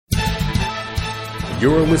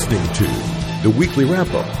You're listening to the Weekly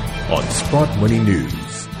Wrap-Up on Sprott Money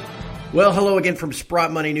News. Well, hello again from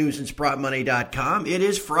Sprott Money News and SprottMoney.com. It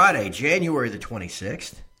is Friday, January the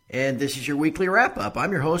 26th, and this is your Weekly Wrap-Up.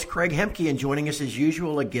 I'm your host, Craig Hemke, and joining us as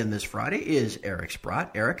usual again this Friday is Eric Sprott.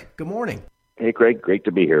 Eric, good morning. Hey, Craig. Great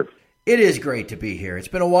to be here. It is great to be here. It's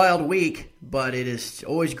been a wild week, but it is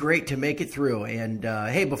always great to make it through. And,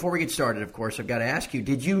 hey, before we get started, of course, I've got to ask you,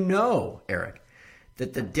 did you know, Eric,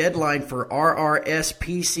 that the deadline for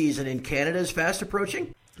RRSP season in Canada is fast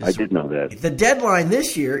approaching? I did know that. The deadline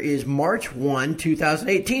this year is March 1,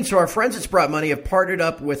 2018. So our friends at Sprott Money have partnered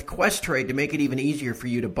up with Questrade to make it even easier for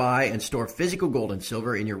you to buy and store physical gold and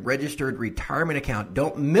silver in your registered retirement account.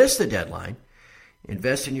 Don't miss the deadline.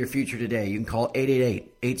 Invest in your future today. You can call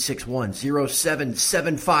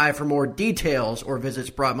 888-861-0775 for more details or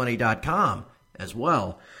visit SprottMoney.com as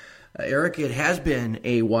well. Eric, it has been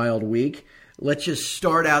a wild week. Let's just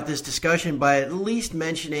start out this discussion by at least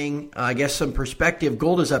mentioning, some perspective.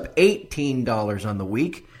 Gold is up $18 on the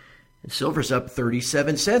week, and silver's up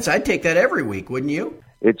 37 cents. I'd take that every week, wouldn't you?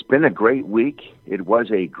 It's been a great week. It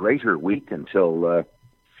was a greater week until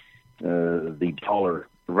the dollar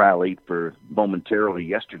rallied for momentarily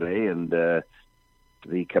yesterday, and the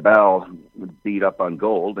cabal beat up on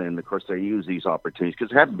gold. And, of course, they use these opportunities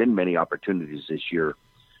because there haven't been many opportunities this year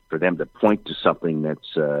for them to point to something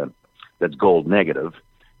that's gold negative.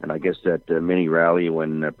 And I guess that mini rally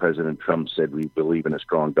when President Trump said we believe in a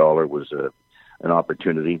strong dollar was an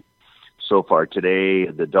opportunity. So far today,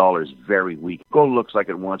 the dollar is very weak. Gold looks like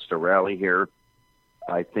it wants to rally here.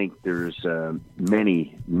 I think there's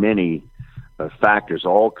many factors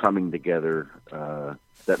all coming together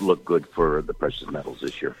that look good for the precious metals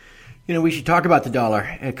this year. You know, we should talk about the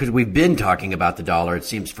dollar because we've been talking about the dollar, it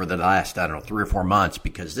seems, for the last, 3 or 4 months,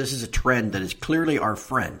 because this is a trend that is clearly our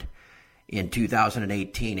friend. In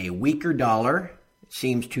 2018, a weaker dollar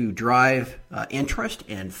seems to drive interest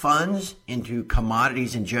and funds into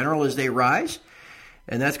commodities in general as they rise.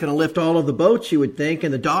 And that's going to lift all of the boats, you would think.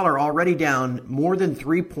 And the dollar already down more than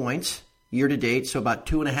 3 points year to date, so about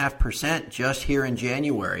 2.5% just here in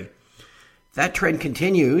January. If that trend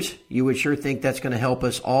continues, you would sure think that's going to help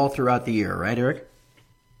us all throughout the year, right, Eric?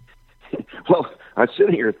 Well, I'm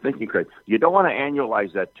sitting here thinking, Craig, you don't want to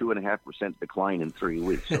annualize that 2.5% decline in 3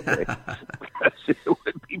 weeks, okay? Because it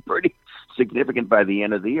would be pretty significant by the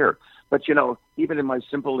end of the year. But, you know, even in my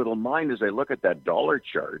simple little mind, as I look at that dollar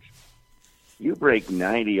chart, you break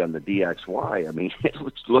 90 on the DXY. I mean, it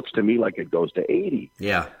looks to me like it goes to 80.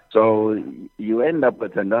 Yeah. So you end up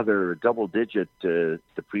with another double-digit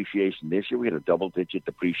depreciation this year. We had a double-digit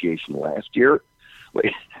depreciation last year.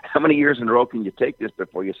 Wait, how many years in a row can you take this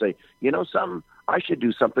before you say, you know, I should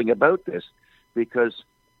do something about this? Because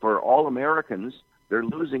for all Americans, they're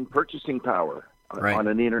losing purchasing power on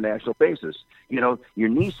an international basis. You know, your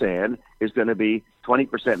Nissan is going to be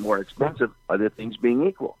 20% more expensive, other things being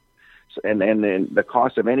equal. So, and the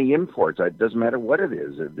cost of any imports, it doesn't matter what it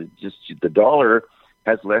is. Just the dollar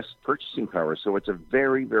has less purchasing power. So it's a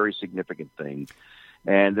very, very significant thing.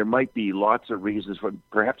 And there might be lots of reasons for.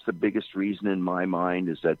 Perhaps the biggest reason in my mind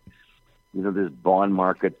is that, you know, this bond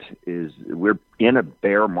market we're in a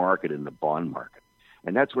bear market in the bond market.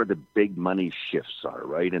 And that's where the big money shifts are,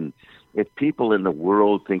 right? And if people in the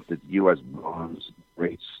world think that U.S. bonds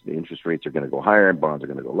rates, the interest rates are going to go higher and bonds are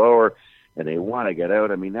going to go lower, and they want to get out,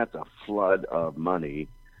 I mean, that's a flood of money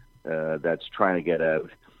that's trying to get out.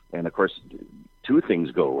 And, of course, two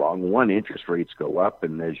things go wrong. One, interest rates go up,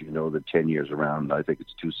 and as you know, the 10 years around, I think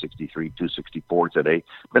it's 263, 264 today.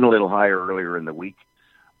 Been a little higher earlier in the week.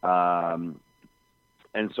 And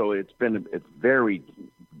so it's been a very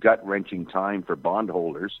gut-wrenching time for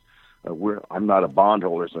bondholders. I'm not a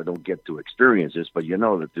bondholder, so I don't get to experience this, but you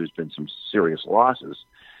know that there's been some serious losses.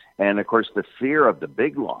 And, of course, the fear of the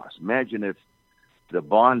big loss. Imagine if the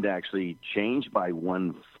bond actually changed by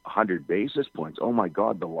 100 basis points. Oh, my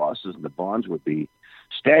God, the losses in the bonds would be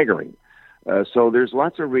staggering. So there's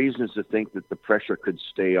lots of reasons to think that the pressure could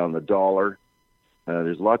stay on the dollar.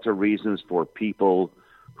 There's lots of reasons for people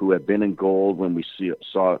who have been in gold when we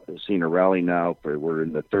seen a rally now. We're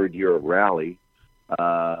in the third year of rally.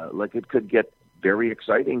 Like it could get very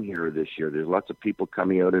exciting here this year. There's lots of people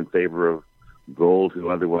coming out in favor of gold who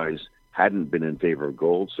otherwise hadn't been in favor of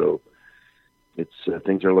gold. So it's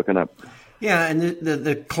things are looking up. Yeah, and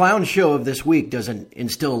the clown show of this week doesn't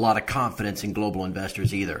instill a lot of confidence in global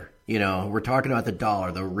investors either. You know, we're talking about the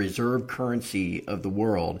dollar, the reserve currency of the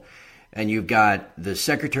world, and you've got the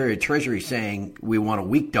Secretary of Treasury saying we want a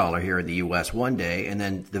weak dollar here in the U.S. one day, and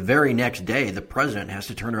then the very next day the president has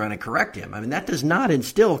to turn around and correct him. I mean, that does not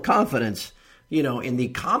instill confidence, you know, in the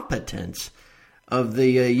competence of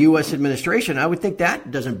the U.S. administration. I would think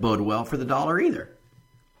that doesn't bode well for the dollar either.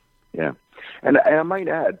 Yeah. And I might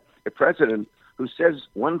add, a president who says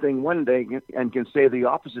one thing one day and can say the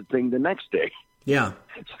opposite thing the next day. Yeah.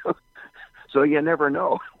 So you never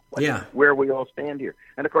know yeah. where we all stand here.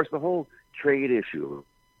 And, of course, the whole trade issue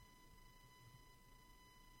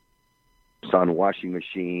on washing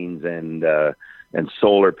machines and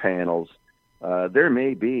solar panels, there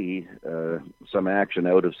may be some action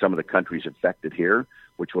out of some of the countries affected here,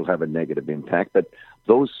 which will have a negative impact. But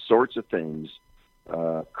those sorts of things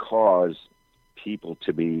cause people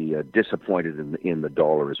to be disappointed in the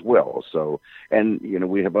dollar as well. So, and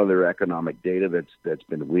we have other economic data that's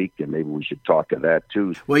been weak, and maybe we should talk to that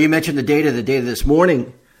too. Well, you mentioned the data. The data this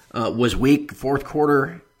morning was weak. Fourth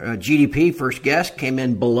quarter GDP, first guess, came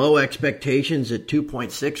in below expectations at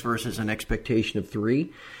 2.6 versus an expectation of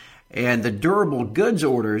 3. And the durable goods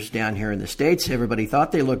orders down here in the States, everybody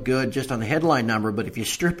thought they looked good just on the headline number. But if you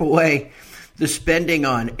strip away the spending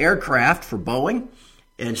on aircraft for Boeing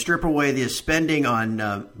and strip away the spending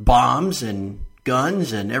on bombs and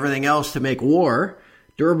guns and everything else to make war,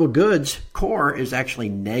 durable goods core is actually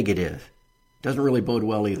negative. Doesn't really bode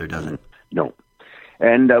well either, does it? No.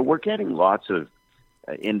 And we're getting lots of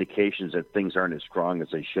indications that things aren't as strong as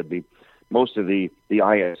they should be. Most of the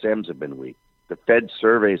ISMs have been weak. The Fed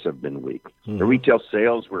surveys have been weak. Mm-hmm. The retail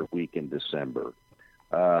sales were weak in December.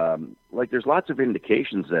 There's lots of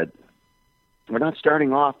indications that we're not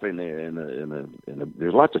starting off in a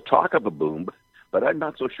there's lots of talk of a boom, but I'm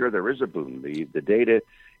not so sure there is a boom. The data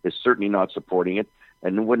is certainly not supporting it.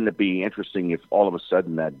 And wouldn't it be interesting if all of a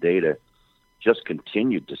sudden that data just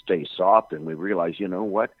continued to stay soft and we realize, you know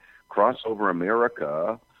what, crossover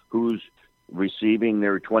America, who's receiving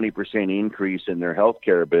their 20% increase in their health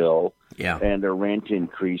care bill and their rent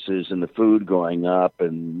increases and the food going up,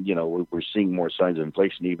 and we're seeing more signs of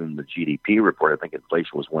inflation. Even the GDP report, I think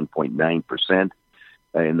inflation was 1.9%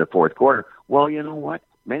 in the fourth quarter. Well, you know what?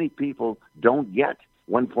 Many people don't get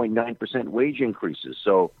 1.9% wage increases.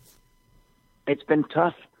 So it's been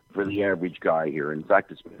tough for the average guy here. In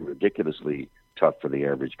fact, it's been ridiculously tough for the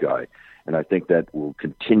average guy. And I think that will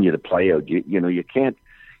continue to play out. You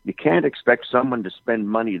can't expect someone to spend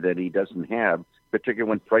money that he doesn't have, particularly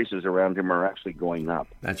when prices around him are actually going up.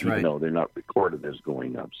 That's right. Even though they're not recorded as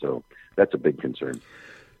going up. So that's a big concern.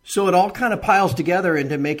 So it all kind of piles together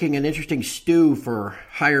into making an interesting stew for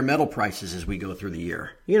higher metal prices as we go through the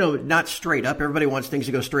year. Not straight up. Everybody wants things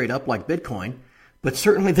to go straight up like Bitcoin. But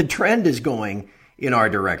certainly the trend is going in our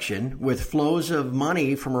direction with flows of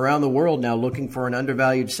money from around the world now looking for an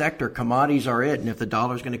undervalued sector. Commodities are it. And if the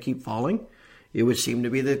dollar's going to keep falling, it would seem to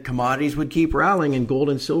be that commodities would keep rallying, and gold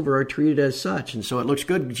and silver are treated as such. And so it looks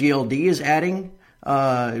good. GLD is adding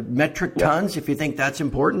metric tons, if you think that's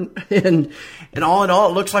important. And all in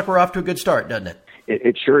all, it looks like we're off to a good start, doesn't it?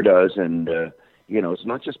 It sure does. And, it's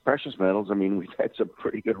not just precious metals. I mean, we've had some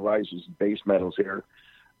pretty good rises in base metals here.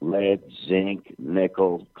 Lead, zinc,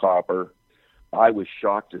 nickel, copper. I was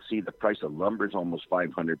shocked to see the price of lumber is almost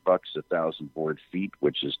 $500 a 1,000 board feet,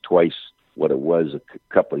 which is twice what it was a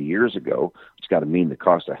couple of years ago. It's got to mean the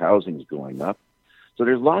cost of housing is going up. So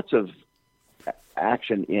there's lots of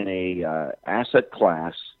action in a asset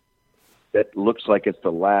class that looks like it's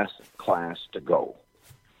the last class to go.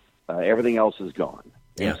 Everything else is gone.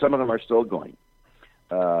 And some of them are still going.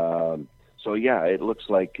 It looks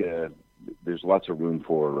like there's lots of room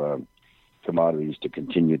for commodities to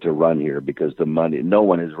continue to run here because no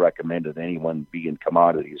one has recommended anyone be in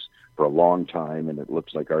commodities for a long time, and it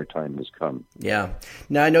looks like our time has come. Yeah.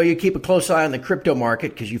 Now, I know you keep a close eye on the crypto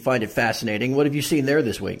market because you find it fascinating. What have you seen there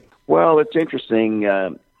this week? Well, it's interesting.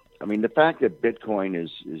 The fact that Bitcoin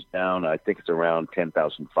is down, I think it's around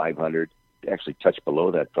 10,500, actually touched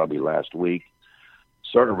below that probably last week.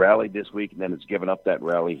 Sort of rallied this week, and then it's given up that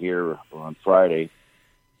rally here on Friday.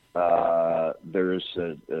 There's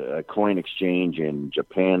a coin exchange in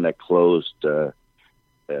Japan that closed, that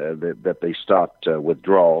they stopped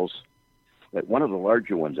withdrawals. One of the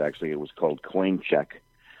larger ones, actually, it was called CoinCheck.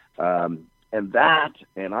 And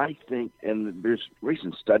I think, and there's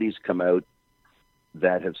recent studies come out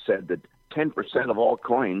that have said that 10% of all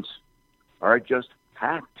coins are just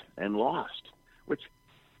hacked and lost, which,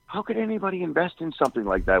 how could anybody invest in something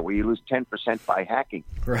like that where you lose 10% by hacking?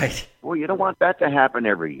 Right. Well, you don't want that to happen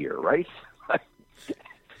every year, right?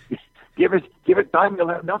 Give it time, you'll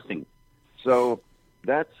have nothing. So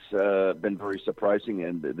that's been very surprising,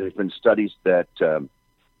 and there's been studies that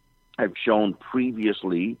have shown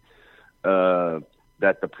previously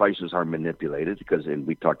that the prices are manipulated because, and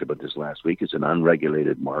we talked about this last week, it's an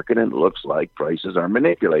unregulated market, and it looks like prices are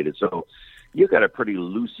manipulated. So you got a pretty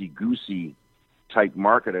loosey-goosey type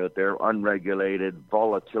market out there, unregulated,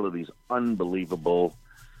 volatility's unbelievable.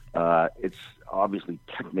 It's obviously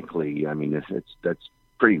technically, I mean, that's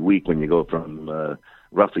pretty weak when you go from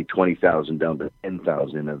roughly 20,000 down to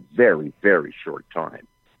 10,000 in a very, very short time.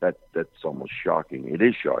 That's almost shocking. It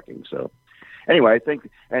is shocking. So anyway, I think,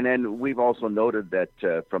 and then we've also noted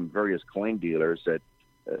that from various coin dealers that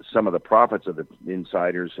some of the profits of the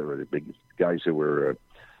insiders or the big guys who were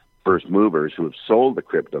first movers who have sold the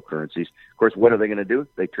cryptocurrencies, of course, what are they going to do?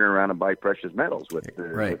 They turn around and buy precious metals with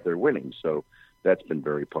their winnings. So that's been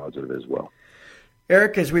very positive as well.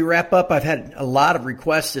 Eric, as we wrap up, I've had a lot of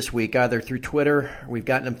requests this week, either through Twitter, we've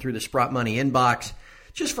gotten them through the Sprott Money inbox,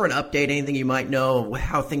 just for an update, anything you might know,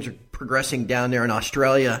 how things are progressing down there in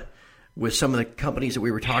Australia with some of the companies that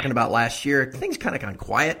we were talking about last year. Things kind of gone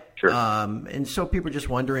quiet. Sure. And so people are just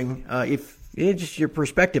wondering if just your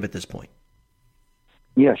perspective at this point.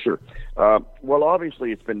 Yeah, sure. Well,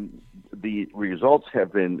 obviously, the results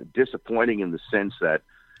have been disappointing in the sense that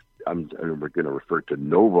we're going to refer to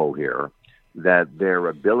Novo here, that their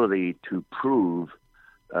ability to prove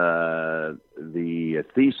the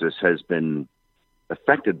thesis has been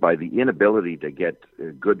affected by the inability to get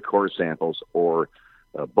good core samples or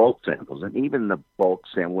bulk samples. And even the bulk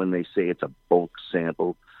sample, when they say it's a bulk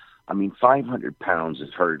sample, I mean, 500 pounds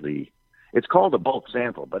is hardly, it's called a bulk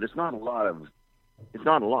sample, but it's not a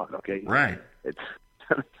lot, okay? Right.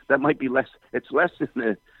 That might be less, it's less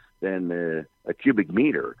than a cubic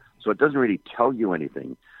meter, so it doesn't really tell you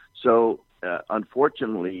anything. So,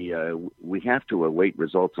 unfortunately, we have to await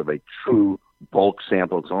results of a true bulk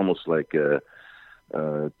sample. It's almost like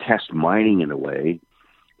test mining in a way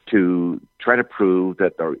to try to prove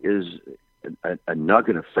that there is a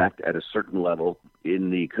nugget effect at a certain level in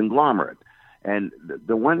the conglomerate. And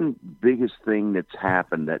the one biggest thing that's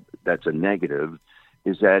happened that's a negative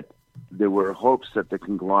is that there were hopes that the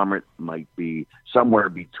conglomerate might be somewhere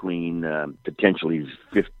between potentially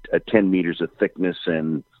 10 meters of thickness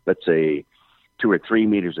and, let's say, 2 or 3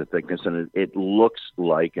 meters of thickness. And it looks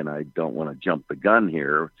like, and I don't want to jump the gun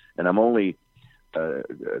here, and I'm only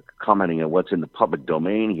commenting on what's in the public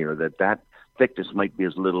domain here, that thickness might be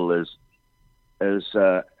as little as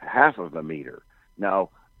half of a meter. Now,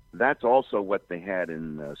 that's also what they had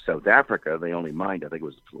in South Africa. They only mined, I think it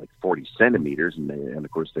was like 40 centimeters, and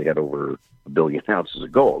of course they had over 1 billion ounces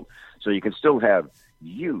of gold. So you can still have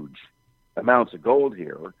huge amounts of gold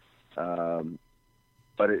here,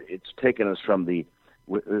 but it's taken us from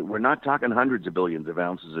we're not talking hundreds of billions of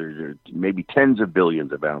ounces or maybe tens of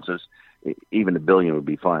billions of ounces. Even 1 billion would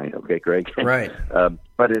be fine, okay, Craig? Right.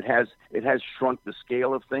 But it has shrunk the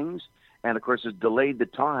scale of things, and of course it's delayed the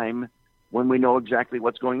time when we know exactly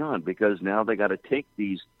what's going on, because now they got to take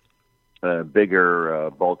these bigger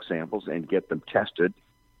bulk samples and get them tested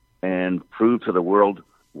and prove to the world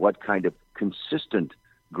what kind of consistent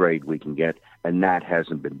grade we can get, and that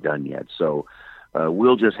hasn't been done yet. So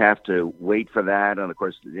we'll just have to wait for that. And of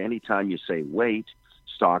course, anytime you say wait,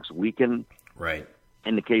 stocks weaken. Right.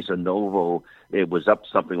 In the case of Novo, it was up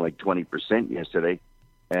something like 20% yesterday,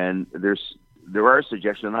 and there are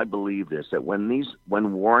suggestions, and I believe this, that when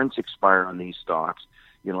warrants expire on these stocks,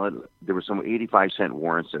 there were some 85-cent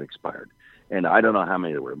warrants that expired, and I don't know how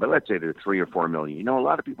many there were, but let's say there are 3 or 4 million. A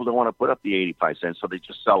lot of people don't want to put up the 85 cents, so they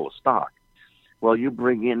just sell the stock. Well, you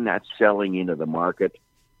bring in that selling into the market,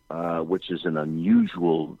 which is an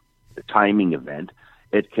unusual timing event.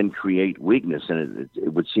 It can create weakness, and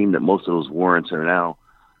it would seem that most of those warrants are now,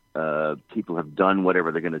 people have done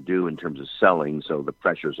whatever they're going to do in terms of selling, so the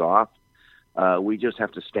pressure's off. We just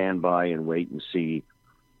have to stand by and wait and see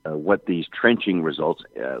what these trenching results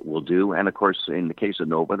will do. And, of course, in the case of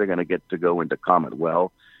Nova, they're going to get to go into Comet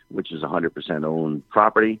Well, which is 100% owned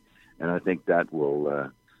property, and I think that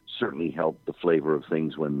will certainly help the flavor of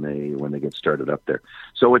things when they get started up there.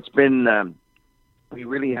 So it's been we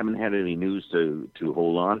really haven't had any news to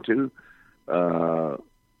hold on to,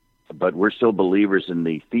 but we're still believers in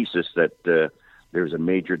the thesis that there's a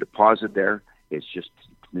major deposit there. It's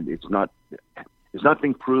not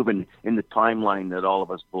being proven in the timeline that all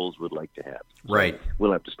of us bulls would like to have. So right.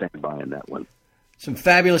 We'll have to stand by on that one. Some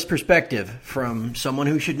fabulous perspective from someone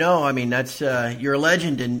who should know. I mean, that's you're a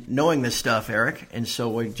legend in knowing this stuff, Eric. And so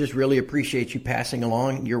we just really appreciate you passing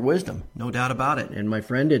along your wisdom. No doubt about it. And my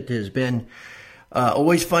friend, it has been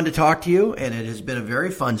always fun to talk to you, and it has been a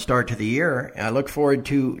very fun start to the year. I look forward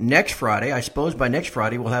to next Friday. I suppose by next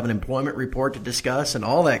Friday we'll have an employment report to discuss and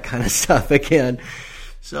all that kind of stuff again.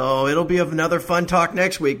 So it'll be another fun talk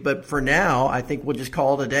next week. But for now, I think we'll just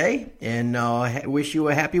call it a day and wish you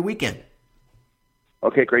a happy weekend.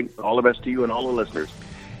 Okay, great. All the best to you and all the listeners.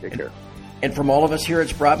 Take care. And from all of us here at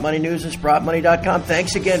Sprott Money News and SprottMoney.com,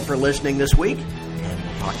 thanks again for listening this week.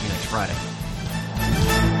 Talk to you next Friday.